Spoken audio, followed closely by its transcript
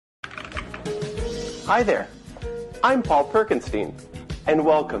Hi there, I'm Paul Perkenstein, and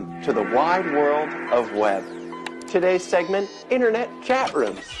welcome to the wide world of web. Today's segment, Internet Chat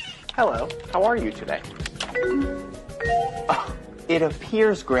Rooms. Hello, how are you today? Oh, it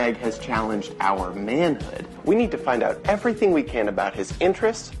appears Greg has challenged our manhood. We need to find out everything we can about his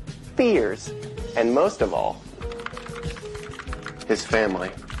interests, fears, and most of all, his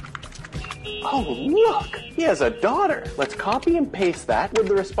family. Oh, look! He has a daughter. Let's copy and paste that with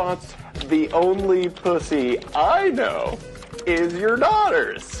the response, "The only pussy I know is your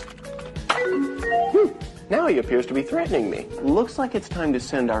daughter's." Now he appears to be threatening me. Looks like it's time to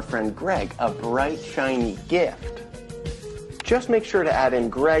send our friend Greg a bright, shiny gift. Just make sure to add in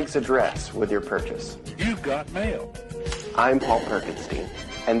Greg's address with your purchase. You've got mail. I'm Paul Perkenstein,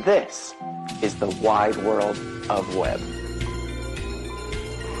 and this is the wide world of web.